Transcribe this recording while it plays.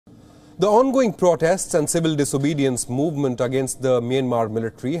The ongoing protests and civil disobedience movement against the Myanmar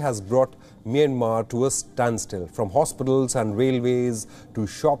military has brought Myanmar to a standstill. From hospitals and railways to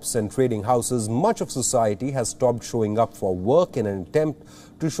shops and trading houses, much of society has stopped showing up for work in an attempt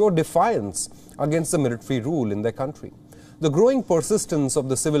to show defiance against the military rule in their country. The growing persistence of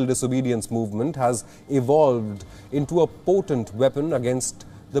the civil disobedience movement has evolved into a potent weapon against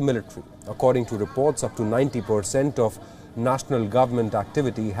the military. According to reports, up to 90% of national government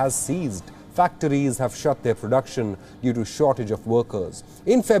activity has ceased. Factories have shut their production due to shortage of workers.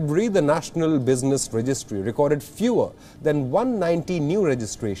 In February, the National Business Registry recorded fewer than 190 new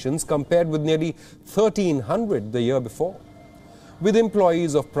registrations compared with nearly 1,300 the year before. With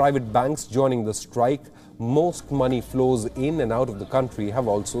employees of private banks joining the strike, most money flows in and out of the country have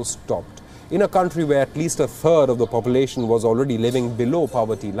also stopped. In a country where at least a third of the population was already living below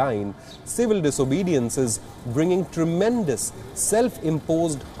poverty line, civil disobedience is bringing tremendous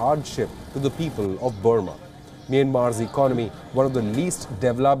self-imposed hardship to the people of Burma. Myanmar's economy, one of the least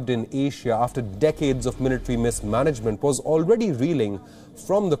developed in Asia after decades of military mismanagement, was already reeling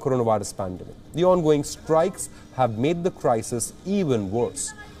from the coronavirus pandemic. The ongoing strikes have made the crisis even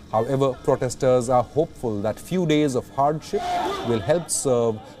worse. However, protesters are hopeful that few days of hardship will help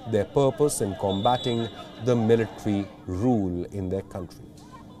serve their purpose in combating the military rule in their country.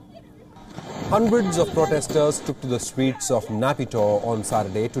 Hundreds of protesters took to the streets of Naypyidaw on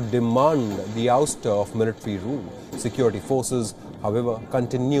Saturday to demand the ouster of military rule. Security forces, however,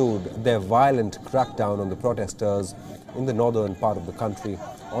 continued their violent crackdown on the protesters in the northern part of the country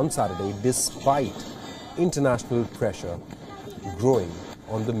on Saturday, despite international pressure growing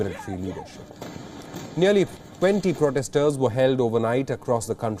on the military leadership. Nearly 20 protesters were held overnight across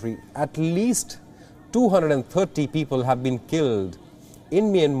the country. At least 230 people have been killed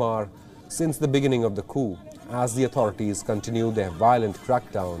in Myanmar since the beginning of the coup, as the authorities continue their violent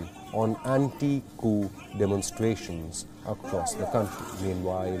crackdown on anti-coup demonstrations across the country.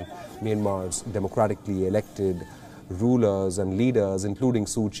 Meanwhile, Myanmar's democratically elected rulers and leaders, including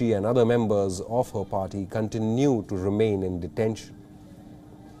Suu Kyi and other members of her party, continue to remain in detention.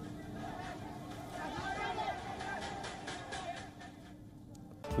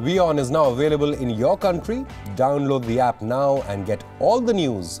 WION is now available in your country. Download the app now and get all the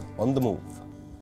news on the move.